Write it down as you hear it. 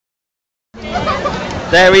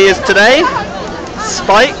There he is today,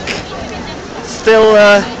 Spike, still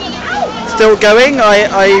going.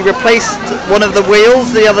 I replaced one of the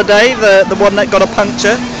wheels the other day, the one that got a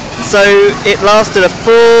puncture, so it lasted a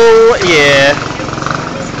full year.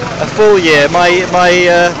 A full year.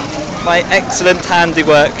 My excellent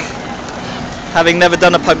handiwork, having never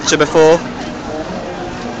done a puncture before.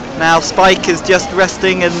 Now Spike is just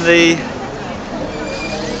resting in the,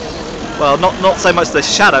 well, not so much the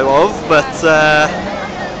shadow of, but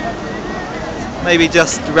maybe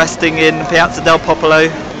just resting in Piazza del Popolo,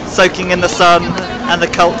 soaking in the sun and the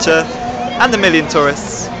culture and the million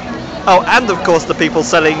tourists. Oh, and of course the people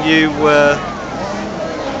selling you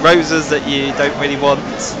roses that you don't really want.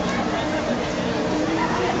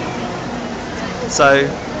 So,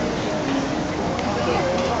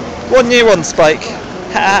 one new one, Spike.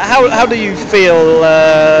 How do you feel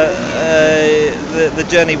the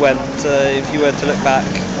journey went, if you were to look back?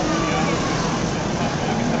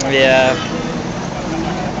 Yeah,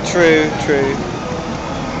 true.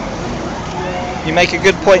 You make a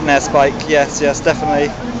good point there, Spike. Yes, definitely.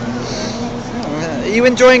 Are you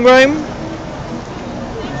enjoying Rome?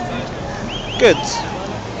 Good.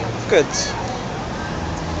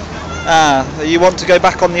 You want to go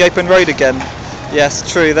back on the open road again?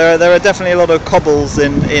 Yes, true. There are definitely a lot of cobbles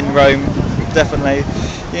in Rome. Definitely.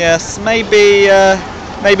 Yes, maybe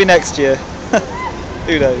next year.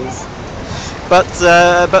 Who knows? But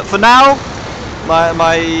for now, my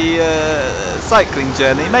cycling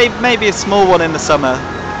journey, maybe a small one in the summer.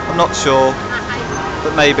 I'm not sure,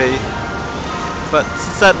 but maybe. But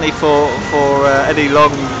certainly for any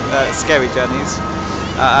long scary journeys,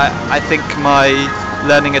 I think my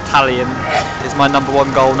learning Italian is my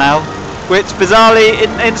 #1 goal now, which bizarrely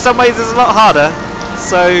in some ways is a lot harder,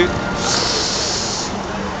 so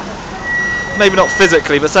maybe not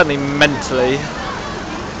physically but certainly mentally,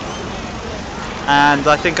 and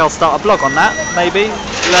I think I'll start a blog on that, maybe,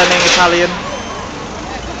 learning Italian,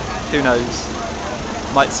 who knows,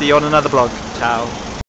 might see you on another blog. Ciao.